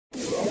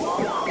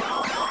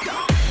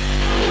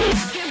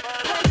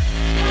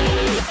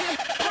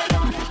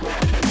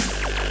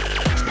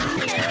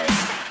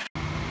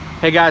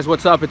Hey guys,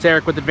 what's up? It's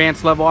Eric with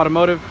Advanced Level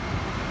Automotive.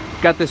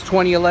 Got this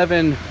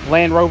 2011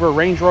 Land Rover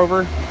Range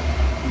Rover.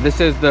 This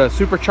is the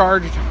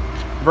supercharged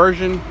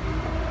version,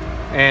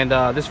 and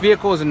this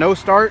vehicle is a no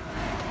start.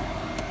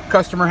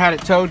 Customer had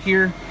it towed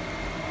here,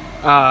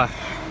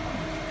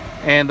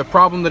 and the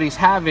problem that he's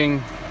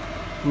having,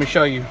 let me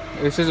show you.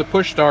 This is a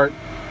push start,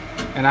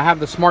 and I have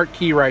the smart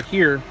key right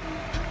here.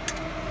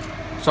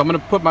 So I'm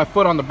going to put my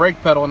foot on the brake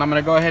pedal, and I'm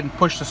going to go ahead and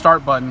push the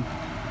start button.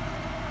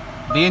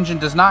 The engine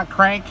does not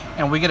crank,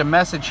 and we get a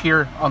message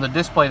here on the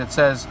display that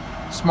says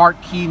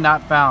smart key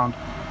not found,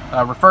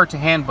 refer to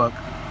handbook.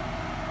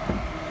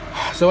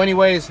 So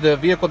anyways, the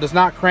vehicle does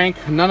not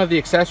crank. None of the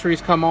accessories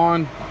come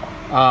on.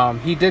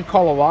 He did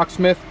call a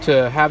locksmith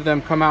to have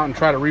them come out and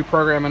try to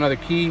reprogram another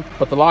key,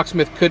 but the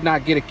locksmith could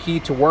not get a key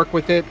to work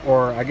with it,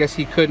 or I guess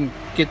he couldn't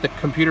get the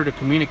computer to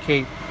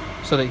communicate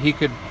so that he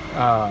could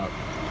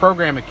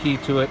program a key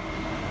to it.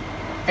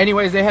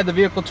 Anyways, they had the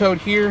vehicle towed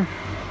here.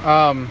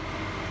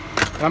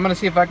 I'm going to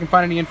see if I can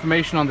find any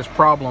information on this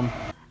problem.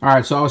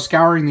 Alright, so I was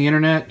scouring the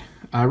internet.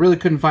 I really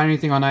couldn't find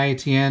anything on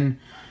IATN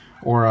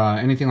or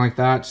anything like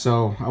that,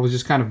 so I was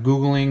just kind of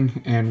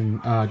Googling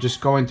and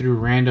just going through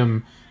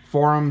random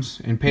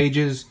forums and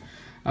pages.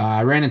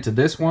 I ran into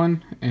this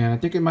one, and I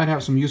think it might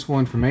have some useful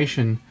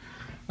information.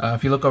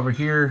 If you look over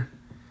here,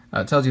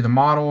 it tells you the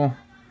model,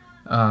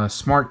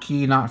 smart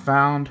key not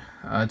found.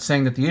 It's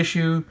saying that the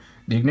issue,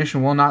 the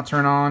ignition will not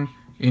turn on,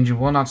 engine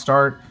will not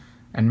start,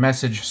 and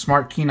message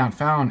smart key not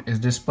found is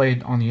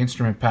displayed on the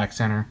instrument pack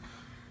center.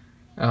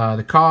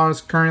 The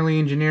cause, currently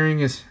engineering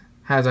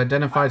has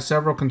identified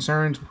several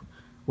concerns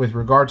with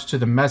regards to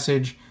the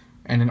message,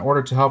 and in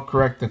order to help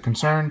correct the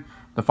concern,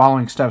 the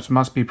following steps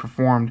must be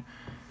performed.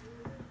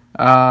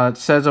 It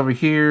says over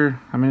here,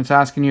 it's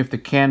asking you if the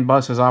CAN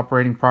bus is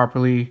operating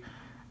properly,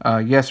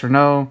 yes or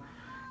no.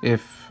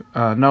 If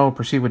no,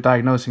 proceed with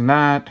diagnosing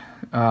that.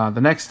 The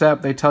next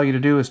step they tell you to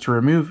do is to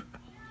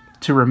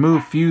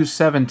remove fuse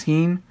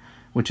 17,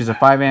 which is a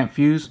 5 amp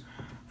fuse,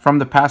 from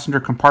the passenger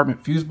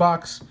compartment fuse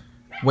box.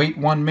 Wait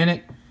 1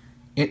 minute,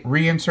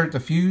 reinsert the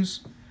fuse,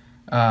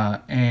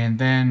 and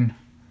then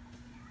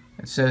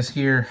it says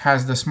here,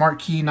 has the smart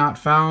key not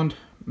found?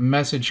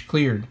 Message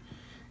cleared.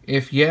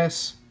 If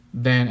yes,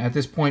 then at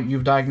this point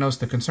you've diagnosed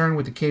the concern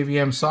with the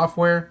KVM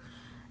software.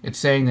 It's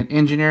saying that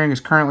engineering is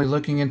currently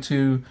looking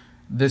into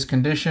this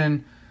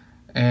condition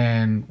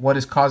and what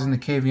is causing the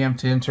KVM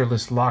to enter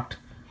this locked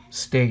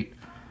state.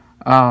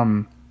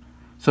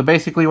 So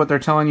basically what they're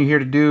telling you here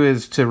to do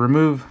is to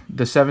remove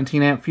the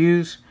 17 amp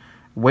fuse,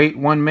 wait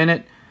 1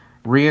 minute,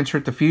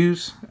 reinsert the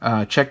fuse,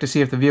 check to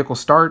see if the vehicle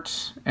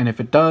starts, and if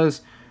it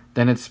does,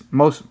 then it's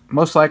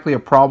most likely a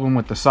problem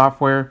with the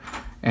software,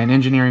 and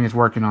engineering is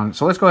working on it.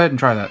 So let's go ahead and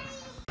try that.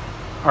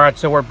 Alright,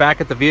 so we're back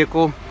at the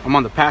vehicle. I'm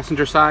on the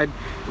passenger side.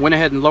 Went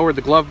ahead and lowered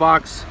the glove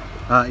box.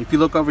 If you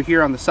look over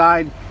here on the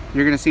side,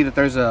 you're going to see that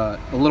there's a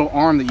little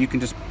arm that you can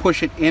just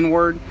push it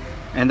inward,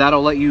 and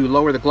that'll let you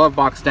lower the glove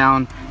box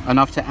down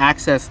enough to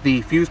access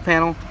the fuse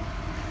panel.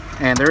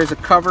 And there is a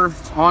cover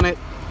on it.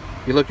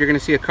 You look, you're going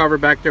to see a cover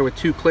back there with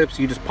 2 clips.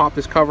 You just pop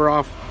this cover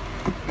off,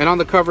 and on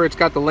the cover it's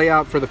got the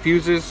layout for the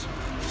fuses,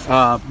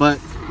 but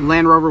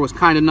Land Rover was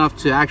kind enough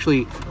to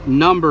actually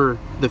number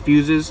the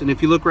fuses. And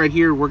if you look right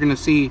here, we're going to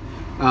see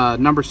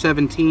number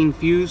 17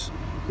 fuse,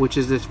 which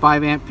is this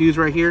 5 amp fuse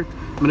right here.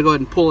 I'm going to go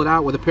ahead and pull it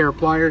out with a pair of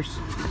pliers.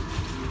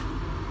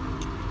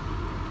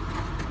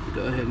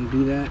 Go ahead and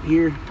do that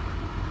here.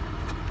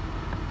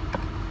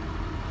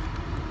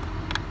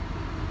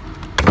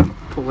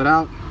 Pull it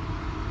out,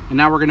 and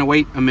now we're going to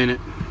wait a minute.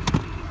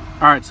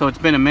 Alright, so it's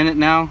been a minute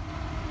now.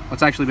 Well,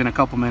 it's actually been a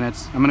couple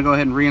minutes. I'm going to go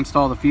ahead and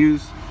reinstall the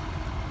fuse.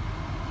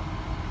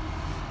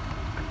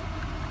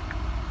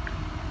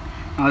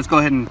 Now let's go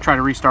ahead and try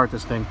to restart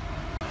this thing.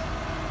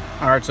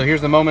 Alright, so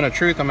here's the moment of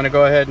truth. I'm going to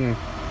go ahead and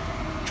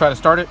try to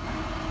start it.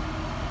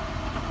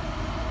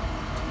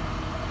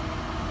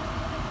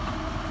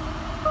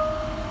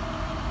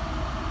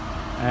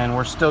 And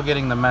we're still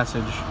getting the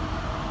message.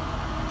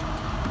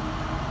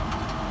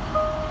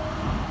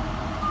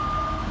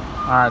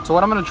 Alright, so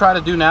what I'm going to try to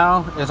do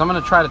now is I'm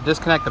going to try to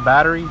disconnect the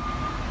battery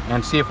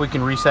and see if we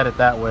can reset it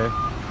that way.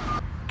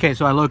 Okay,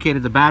 so I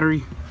located the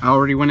battery. I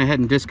already went ahead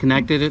and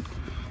disconnected it.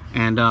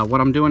 And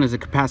what I'm doing is a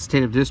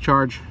capacitive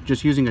discharge,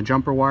 just using a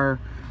jumper wire.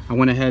 I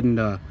went ahead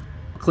and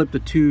clipped the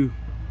 2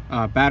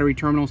 battery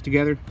terminals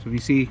together. So if you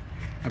see,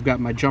 I've got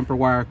my jumper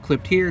wire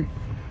clipped here,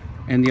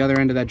 and the other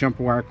end of that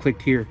jumper wire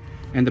clipped here.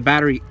 And the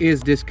battery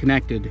is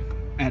disconnected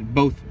at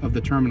both of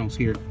the terminals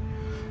here.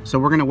 So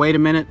we're going to wait a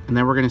minute, and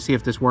then we're going to see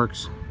if this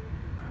works.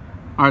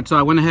 Alright, so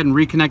I went ahead and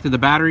reconnected the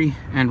battery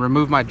and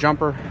removed my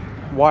jumper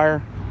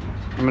wire.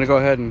 I'm going to go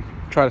ahead and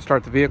try to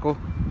start the vehicle.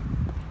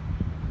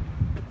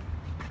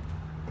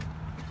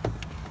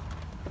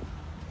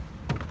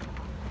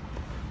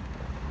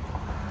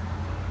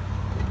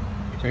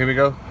 So here we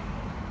go.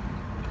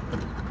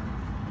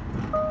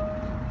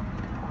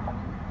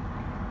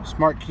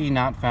 Smart key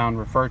not found,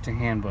 refer to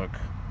handbook.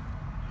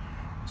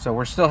 So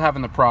we're still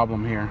having the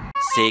problem here.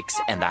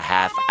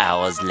 6.5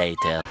 hours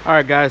later.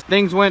 Alright guys,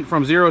 things went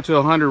from 0 to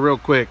 100 real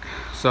quick.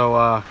 So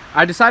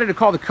I decided to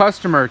call the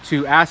customer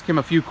to ask him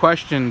a few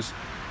questions,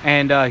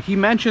 and he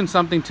mentioned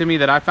something to me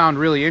that I found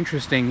really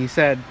interesting. He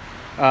said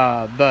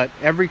that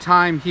every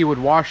time he would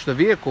wash the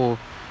vehicle,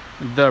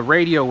 the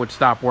radio would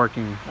stop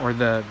working, or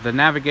the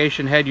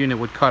navigation head unit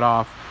would cut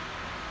off.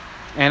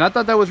 And I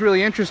thought that was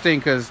really interesting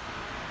because,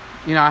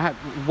 you know,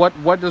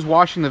 what does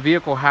washing the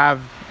vehicle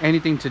have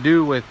anything to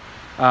do with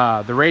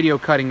the radio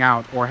cutting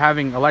out or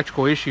having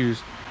electrical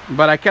issues?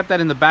 But I kept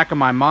that in the back of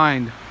my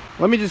mind.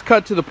 Let me just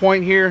cut to the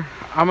point here.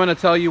 I'm going to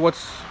tell you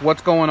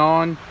what's going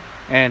on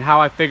and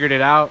how I figured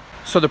it out.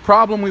 So the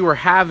problem we were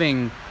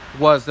having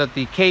was that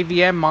the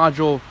KVM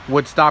module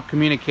would stop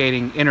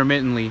communicating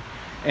intermittently,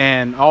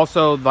 and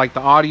also like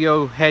the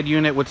audio head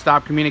unit would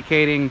stop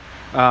communicating,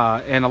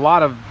 and a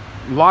lot of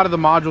the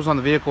modules on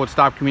the vehicle would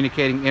stop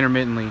communicating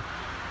intermittently.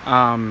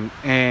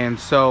 And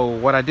so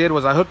what I did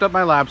was I hooked up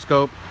my lab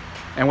scope,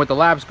 and with the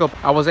lab scope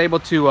I was able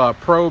to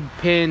probe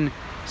pin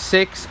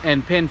 6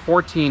 and pin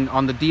 14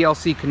 on the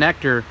DLC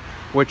connector,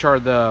 which are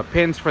the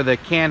pins for the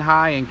can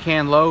high and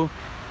can low.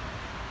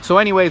 So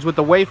anyways, with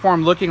the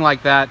waveform looking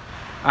like that,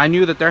 I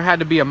knew that there had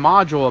to be a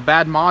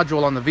bad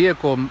module on the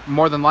vehicle,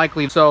 more than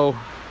likely. So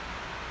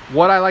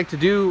what I like to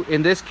do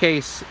in this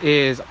case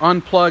is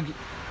unplug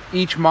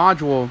each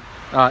module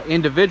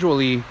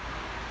individually,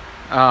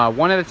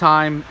 one at a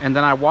time, and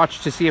then I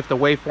watch to see if the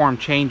waveform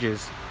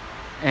changes.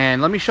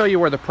 And let me show you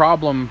where the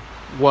problem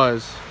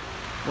was.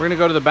 We're gonna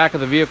go to the back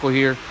of the vehicle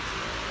here.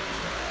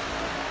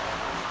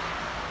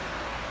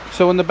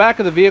 So in the back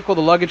of the vehicle,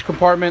 the luggage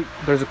compartment,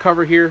 there's a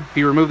cover here. If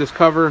you remove this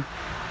cover,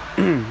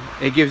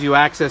 it gives you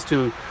access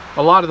to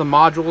a lot of the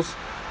modules.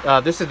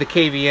 This is the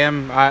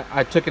KVM.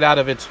 I took it out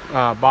of its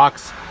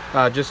box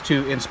just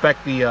to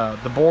inspect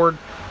the board,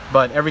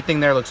 but everything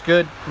there looks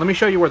good. Let me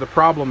show you where the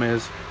problem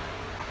is.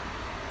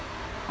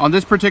 On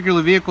this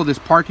particular vehicle, this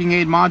parking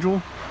aid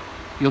module,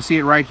 you'll see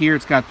it right here.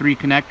 It's got 3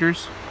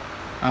 connectors.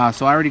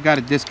 So I already got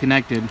it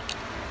disconnected.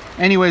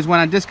 Anyways, when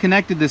I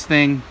disconnected this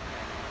thing,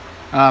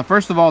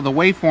 first of all, the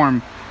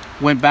waveform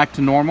went back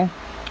to normal,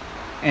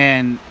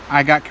 and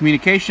I got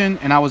communication,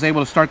 and I was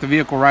able to start the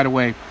vehicle right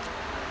away.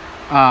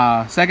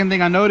 Second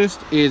thing I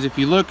noticed is, if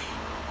you look,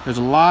 there's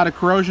a lot of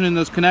corrosion in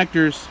those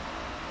connectors.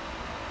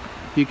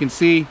 You can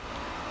see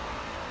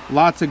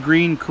lots of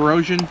green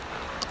corrosion,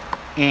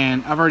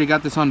 and I've already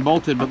got this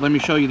unbolted, but let me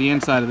show you the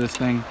inside of this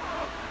thing.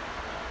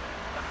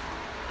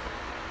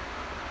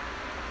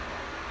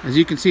 As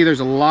you can see,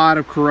 there's a lot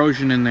of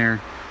corrosion in there,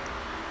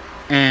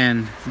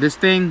 and this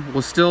thing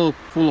was still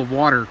full of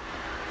water.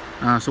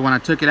 So when I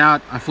took it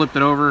out, I flipped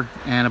it over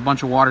and a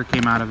bunch of water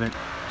came out of it.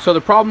 So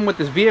the problem with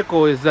this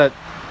vehicle is that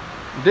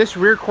this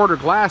rear quarter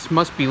glass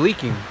must be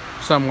leaking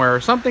somewhere.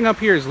 Something up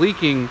here is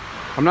leaking.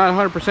 I'm not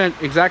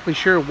 100% exactly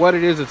sure what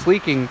it is that's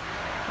leaking,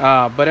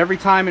 but every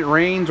time it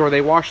rains or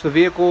they wash the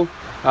vehicle,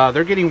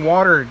 they're getting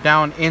water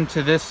down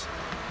into this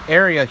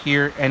area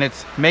here, and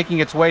it's making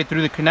its way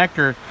through the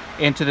connector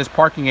into this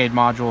parking aid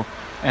module.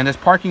 And this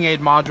parking aid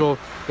module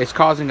is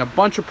causing a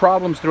bunch of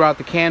problems throughout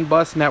the CAN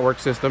bus network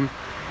system.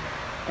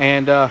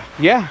 And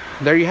yeah,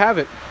 there you have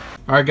it.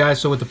 Alright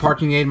guys, so with the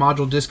parking aid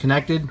module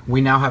disconnected,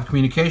 we now have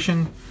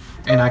communication,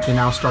 and I can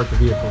now start the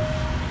vehicle.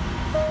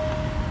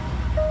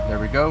 There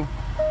we go.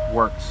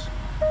 Works.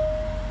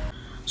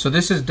 So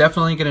this is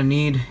definitely going to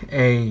need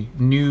a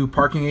new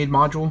parking aid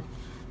module,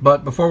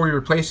 but before we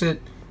replace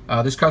it,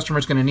 this customer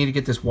is going to need to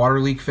get this water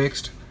leak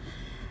fixed.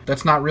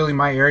 That's not really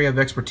my area of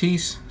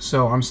expertise,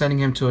 so I'm sending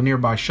him to a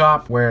nearby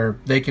shop where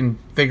they can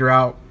figure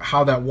out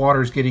how that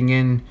water is getting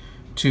in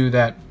to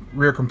that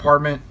rear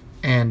compartment,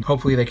 and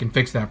hopefully they can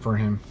fix that for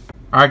him.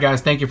 Alright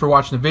guys, thank you for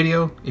watching the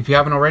video. If you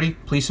haven't already,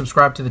 please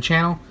subscribe to the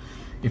channel.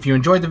 If you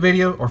enjoyed the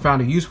video or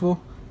found it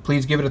useful,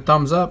 please give it a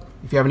thumbs up.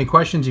 If you have any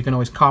questions, you can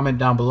always comment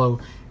down below,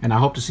 and I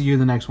hope to see you in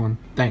the next one.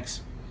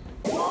 Thanks.